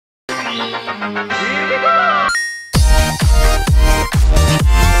Hey,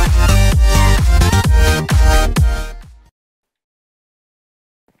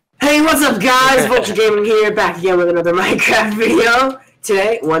 what's up guys? Vulture Gaming here, back again with another Minecraft video.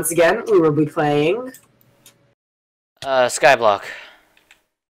 Today, once again, we will be playing... Skyblock.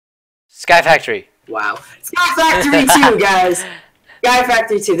 Skyfactory. Wow. Skyfactory 2, guys!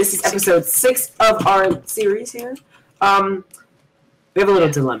 Skyfactory 2. This is episode 6 of our series here. We have a little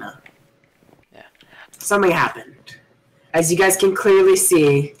dilemma. Yeah. Something happened. As you guys can clearly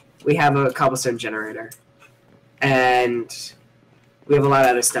see, we have a cobblestone generator. And... we have a lot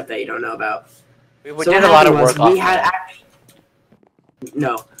of other stuff that you don't know about. We did a lot of work off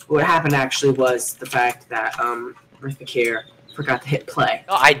No, what happened actually was the fact that Rithik here forgot to hit play.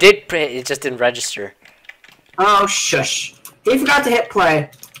 No, I did print it, just didn't register. Oh, shush. He forgot to hit play,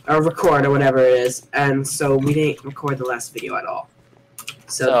 or record, or whatever it is, and so we didn't record the last video at all.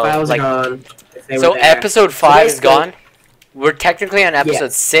 So the files are gone. So episode 5 is gone? We're technically on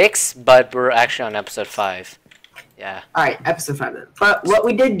episode 6, but we're actually on episode 5. Yeah. Alright, episode 5 then. But what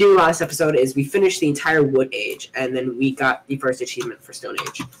we did do last episode is we finished the entire Wood Age, and then we got the first achievement for Stone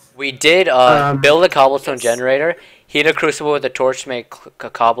Age. We did build a cobblestone generator, heat a crucible with a torch to make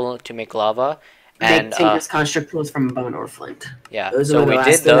cobble to make lava, and make construct tools from bone or flint. Yeah, those so we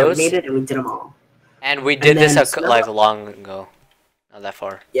did those. We made it, and we did them all. And we did this like long ago. Not that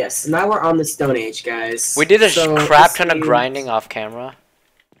far. Yes, now we're on the Stone Age, guys. We did a crap ton of grinding off camera.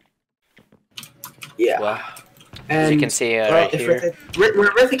 Yeah. Well. And, as you can see right here.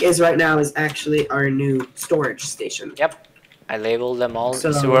 Where Rithik is right now is actually our new storage station. Yep. I labeled them all.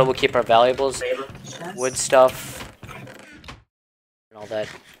 So where we'll keep our valuables, wood stuff, and all that.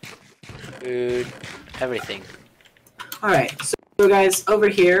 Food, everything. Alright, so guys, over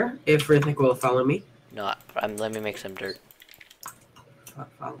here, if Rithik will follow me. No, let me make some dirt.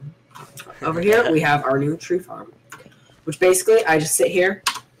 Over here, we have our new tree farm. Which basically, I just sit here.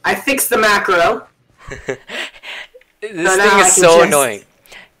 I fix the macro. This thing is so annoying.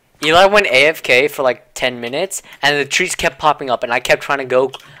 Eli went AFK for like 10 minutes, and the trees kept popping up, and I kept trying to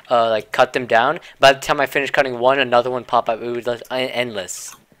go like cut them down. By the time I finished cutting one, another one popped up. It was like,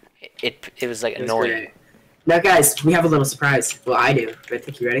 endless. It was like annoying. Great. Now, guys, we have a little surprise. Well, I do.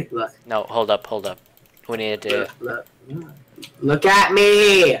 Rithik, you ready? Look. No, hold up. We need to. Look at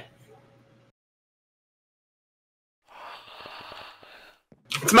me.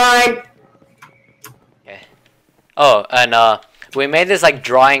 It's mine. Oh, and we made this like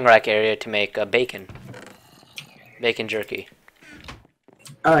drying rack area to make bacon jerky.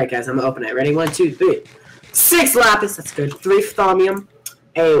 Alright guys, I'm gonna open it. Ready? 1, 2, 3. 6 lapis, that's good. 3 thaumium,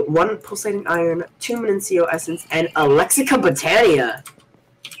 1 pulsating iron, 2 Menencio essence, and a Lexica Botania.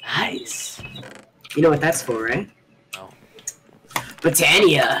 Nice. You know what that's for, right? No.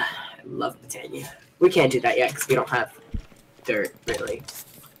 Botania. I love Botania. We can't do that yet because we don't have dirt, really.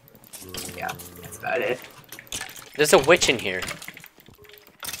 Yeah, that's about it. There's a witch in here.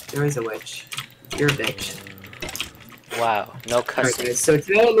 There is a witch. You're a bitch. Wow, no cussing. Alright guys, so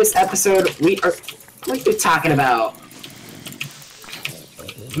today in this episode, we are... what are you talking about?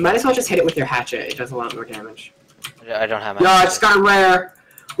 You might as well just hit it with your hatchet. It does a lot more damage. I don't have my hatchet. I just got a rare!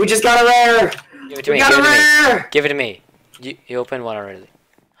 We just got a rare! Give it to me, give it to me. Give it to me. You opened one already.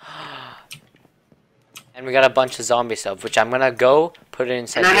 And we got a bunch of zombie stuff, which I'm gonna go put it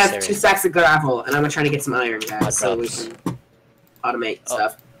inside this area. And I have 2 stacks of gravel, and I'm trying to get some iron, guys, so we can automate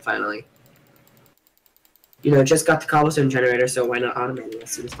stuff, finally. You know, just got the cobblestone generator, so why not automate it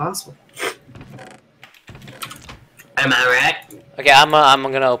as soon as possible? Am I right? Okay, I'm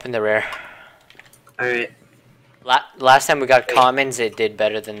gonna open the rare. Alright. Last time we got commons, it did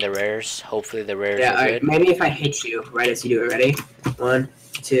better than the rares. Hopefully the rares are good. Maybe if I hit you right as you do it. Ready? 1,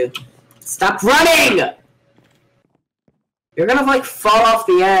 2. Stop running! You're gonna like fall off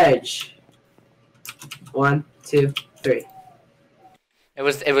the edge. 1, 2, 3. It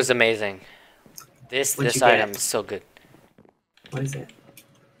was amazing. This item is so good. What is it?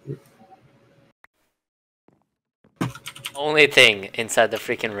 Only thing inside the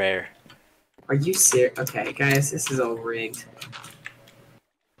freaking rare. Are you serious? Okay, guys, this is all rigged.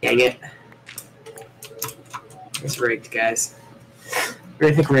 Dang it. It's rigged, guys.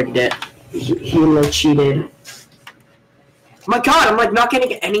 Rithik rigged it. He like cheated. Oh my god, I'm like not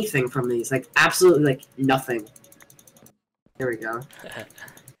getting anything from these. Like absolutely like nothing. Here we go.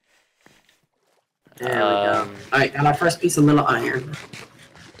 There we go. Alright, got our first piece of little iron.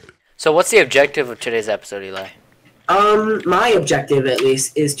 So what's the objective of today's episode, Eli? My objective at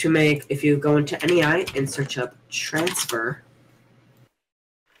least is to make, if you go into NEI and search up transfer.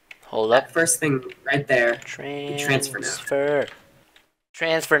 Hold up. That first thing right there. Transfer now.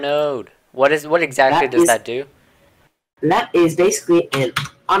 Transfer node. What exactly does that do? That is basically an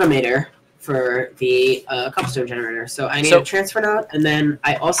automator for the cobblestone generator. So I need a transfer node, and then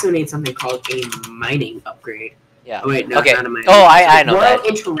I also need something called a mining upgrade. Yeah. Oh wait, no, okay. not a mining. Oh, I know World that.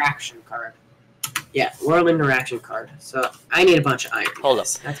 interaction card. Yeah, world interaction card. So I need a bunch of iron. Hold up.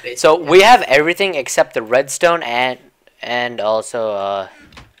 That's basically So we have everything except the redstone and also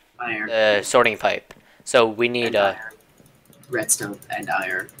iron. the sorting pipe. So we need redstone and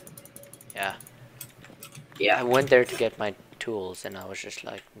iron. Yeah. Yeah. I went there to get my tools, and I was just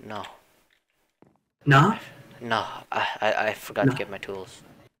like, no. No? No, I forgot to get my tools.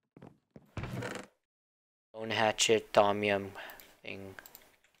 Bone hatchet, tom yum thing.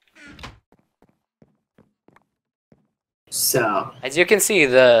 So. As you can see,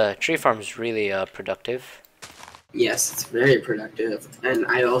 the tree farm is really productive. Yes, it's very productive. And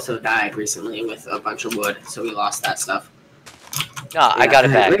I also died recently with a bunch of wood, so we lost that stuff. No, yeah, I got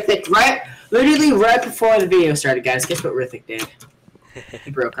it back. Rithik, literally right before the video started, guys, guess what Rithik did? He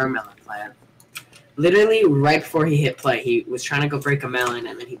broke our melon plant. Literally right before he hit play, he was trying to go break a melon,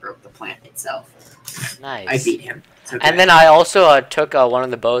 and then he broke the plant itself. Nice. I beat him. Okay. And then I also took one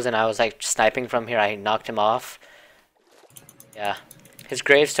of the bows, and I was like sniping from here. I knocked him off. Yeah. His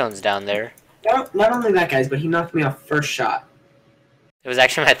gravestone's down there. Not only that, guys, but he knocked me off first shot. It was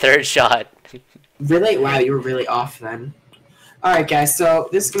actually my third shot. Really? Wow, you were really off then. Alright, guys, so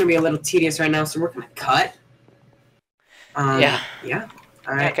this is going to be a little tedious right now, so we're going to cut. Yeah.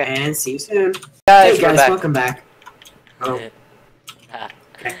 Alright, okay. And see you soon. Guys, hey, guys, welcome back. Oh.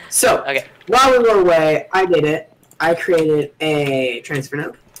 Okay. So, while we were away, I did it. I created a transfer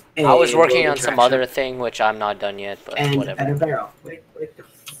node. I was working on some other thing, which I'm not done yet, but whatever. And a barrel. Wait the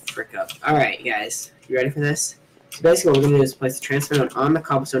frick up. Alright, guys. You ready for this? So basically what we're going to do is place the transfer node on the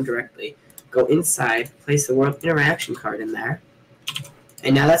cobblestone directly. Go inside, place the world interaction card in there.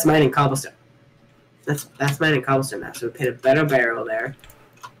 And now that's mining cobblestone. That's mining cobblestone now. So we put a better barrel there.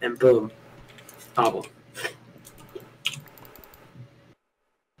 And boom. Cobble.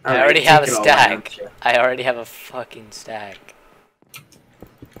 I already have a stack. I already have a fucking stack.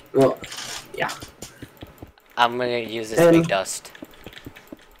 Well, yeah. I'm gonna use this big dust.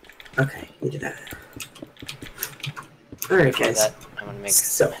 Okay, you did that. Alright, guys. I'm gonna make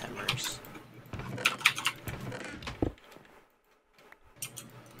some hammers.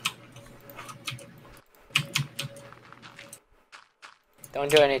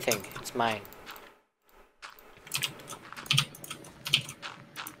 Don't do anything. It's mine.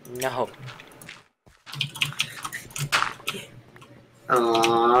 No.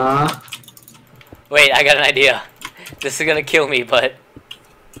 Aww. Wait, I got an idea. This is gonna kill me, but...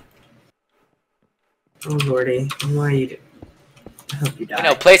 Oh lordy, why are you doing? I hope you die.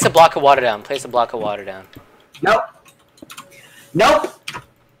 No, place a block of water down. Place a block of water down. Nope. Nope!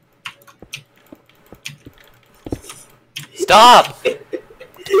 Stop!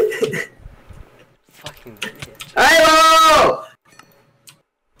 Fucking bitch. Hello!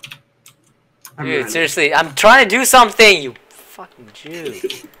 Dude, seriously, I'm trying to do something, you fucking Jew.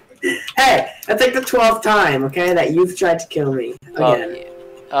 Hey, that's like the 12th time, okay, that you've tried to kill me. Again.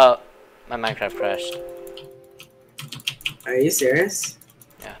 Oh, my Minecraft crashed. Are you serious?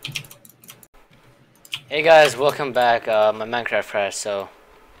 Yeah. Hey guys, welcome back. My Minecraft crashed, so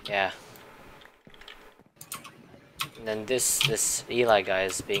yeah. And then this Eli guy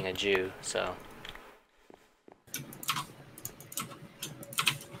is being a Jew, so.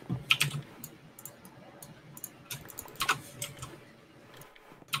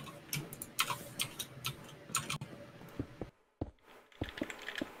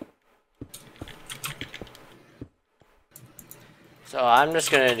 So I'm just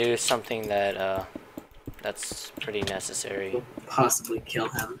gonna do something that that's pretty necessary. We'll possibly kill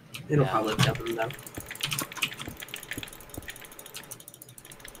him. It'll probably kill him though.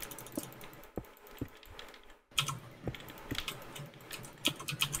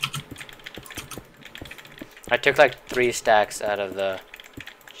 I took like 3 stacks out of the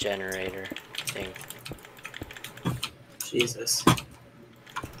generator thing. Jesus.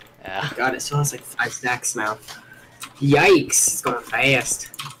 Yeah. Oh God, it still has like 5 stacks now. Yikes! It's going fast.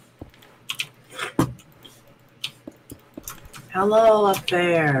 Hello up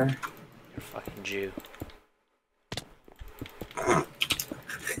there. You're a fucking Jew.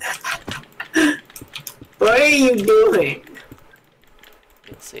 What are you doing?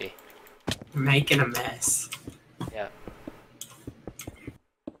 Let's see. Making a mess. Yeah.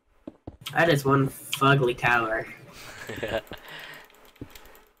 That is one fugly tower.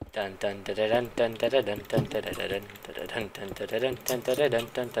 Dun dun dun dun dun dun dun dun dun dun dun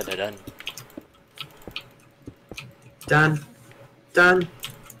dun dun dun. Done. Dun,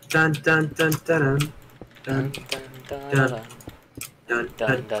 dun, dun, dun, dun, dun, dun,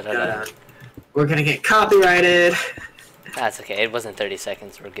 dun, dun, dun. We're gonna get copyrighted. That's okay. It wasn't 30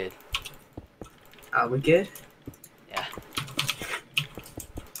 seconds. We're good. Are we good? Yeah.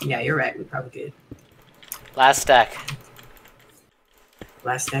 Yeah, you're right. We're probably good. Last stack.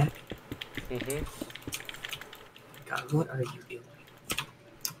 Last stack? Mhm. God, what are you doing?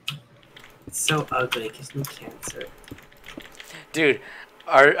 It's so ugly. It gives me cancer. Dude,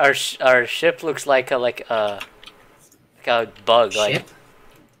 our ship looks like a bug. Ship? Like,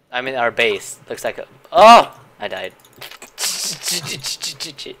 I mean, our base looks like a. Oh, I died.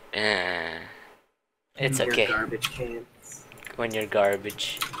 It's Your okay. garbage cans. When you're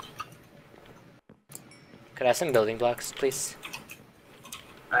garbage. Could I have some building blocks, please?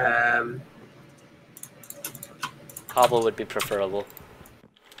 Cobble would be preferable.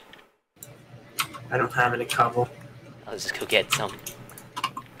 I don't have any cobble. I'll just go get some.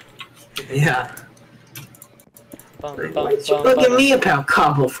 Yeah. Bum, What bum, did you bum, look at bum. me about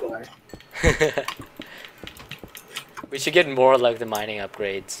cobble for? We should get more like the mining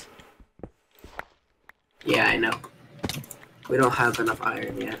upgrades. Yeah, I know. We don't have enough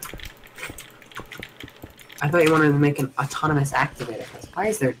iron yet. I thought you wanted to make an autonomous activator. Why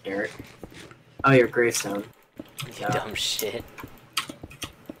is there dirt? Oh, your gravestone. You dumb shit.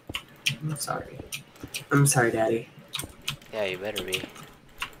 I'm sorry. I'm sorry, Daddy. Yeah, you better be.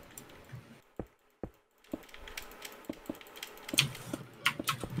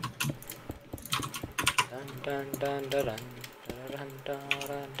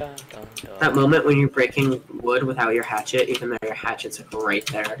 That moment when you're breaking wood without your hatchet, even though your hatchet's like right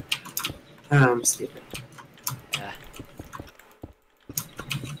there. Oh, I'm stupid. Yeah.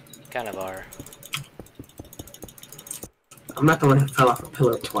 Kind of are. I'm not the one who fell off a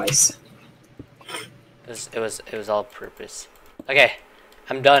pillar twice. It was all purpose. Okay,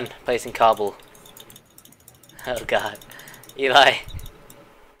 I'm done placing cobble. Oh god. Eli.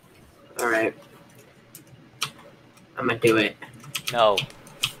 Alright. I'm gonna do it. No.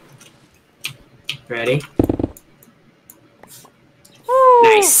 Ready? Woo!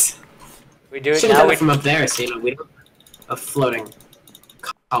 Nice! We do it Should've now. done it from up there, so you know we don't have a floating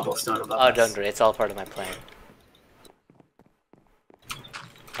cobblestone above Oh, us. don't worry. It's all part of my plan.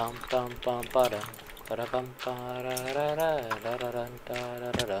 Bum bum bum ba-dum, ba-da-bum, ba-da-da-da-da-da-da-dun,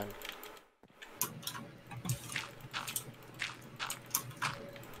 da-da-da-dun.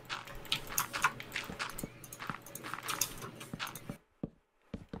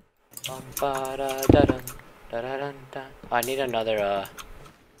 Bum, ba-da-da-dun, da-da-dun-dun. I need another,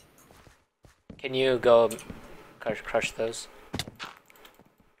 Can you go crush those?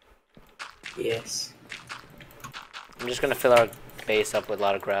 Yes. I'm just gonna fill our base up with a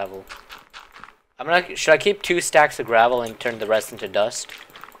lot of gravel. Should I keep 2 stacks of gravel and turn the rest into dust?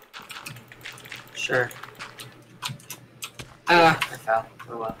 Sure. Ah, I fell.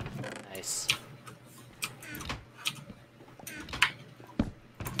 Oh well. Nice.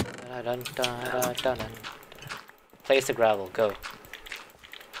 Da-dun-da-da-dun-dun. Place the gravel, go.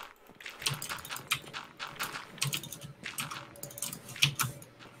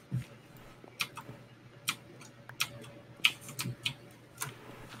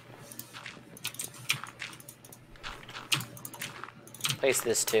 Place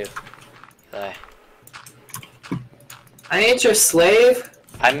this too. Eli. I ain't your slave.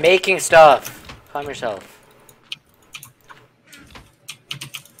 I'm making stuff. Calm yourself.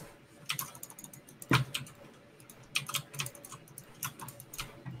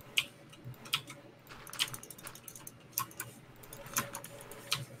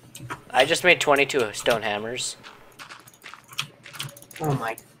 I just made 22 stone hammers. Oh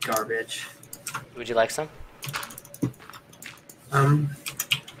my garbage. Would you like some?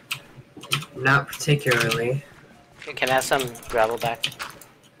 Not particularly. Can I have some gravel back?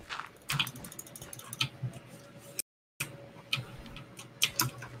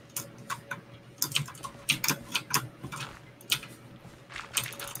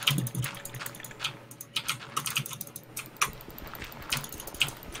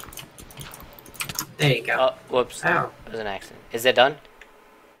 There you go. Oh, whoops. Ow. It was an accident. Is it done?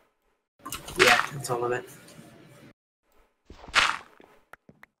 Yeah, that's all of it.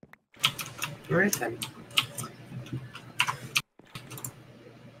 Alright then.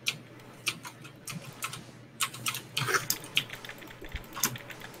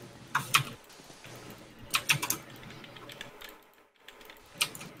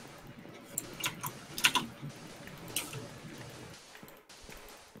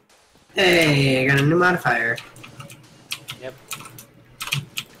 Hey, I got a new modifier. Yep.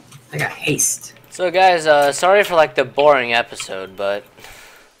 I got haste. It's So guys, sorry for like the boring episode, but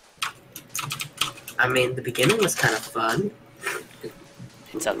I mean, the beginning was kind of fun.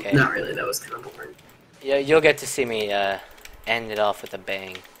 it's okay. Not really, that was kind of boring. Yeah, you'll get to see me end it off with a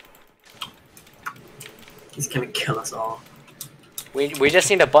bang. He's gonna kill us all. We just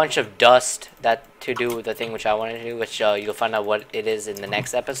need a bunch of dust to do the thing which I want to do, which you'll find out what it is in the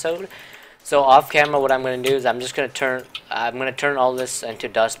next episode. So off camera, what I'm gonna do is I'm gonna turn all this into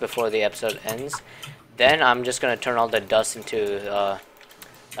dust before the episode ends. Then I'm just gonna turn all the dust into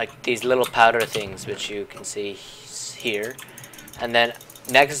like these little powder things, which you can see here. And then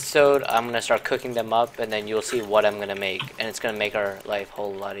next episode, I'm gonna start cooking them up, and then you'll see what I'm gonna make, and it's gonna make our life a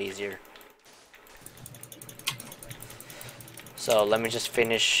whole lot easier. So let me just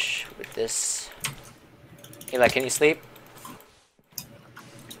finish with this. Eli, can you sleep?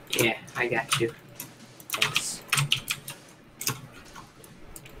 Yeah, I got you. Thanks.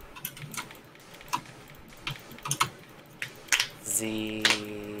 Z.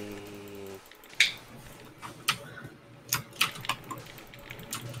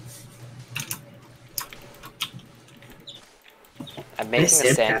 I'm making a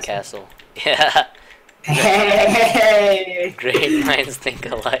sandcastle. Yeah. Hey! Great minds think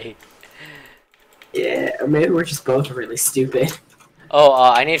alike. Yeah, or maybe we're just both really stupid. Oh,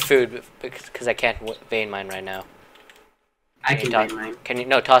 I need food because I can't vein mine right now. I can vein mine. Can you?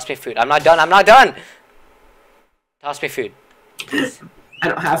 No, toss me food. I'm not done. I'm not done. Toss me food. I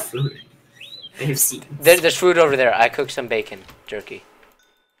don't have food. I have seeds. There's food over there. I cooked some bacon jerky.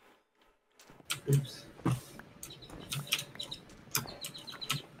 Oops.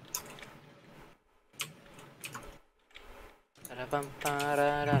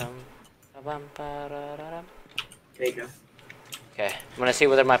 There you go. Okay, I'm gonna see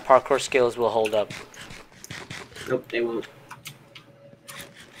whether my parkour skills will hold up. Nope, they won't.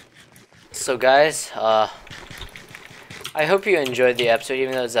 So guys, I hope you enjoyed the episode,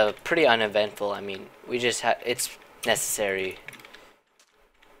 even though it was pretty uneventful. I mean, we just it's necessary.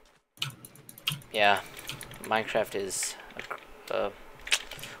 Yeah, Minecraft is a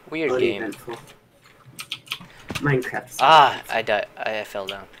weird game. Minecraft. I died. I fell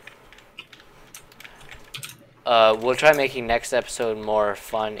down. We'll try making next episode more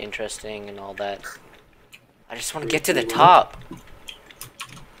fun, interesting, and all that. I just want to get to the top.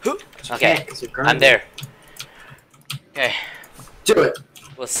 Okay, I'm there. Okay. Do it.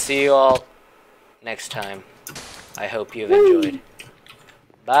 We'll see you all next time. I hope you've enjoyed.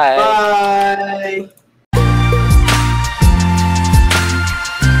 Bye. Bye.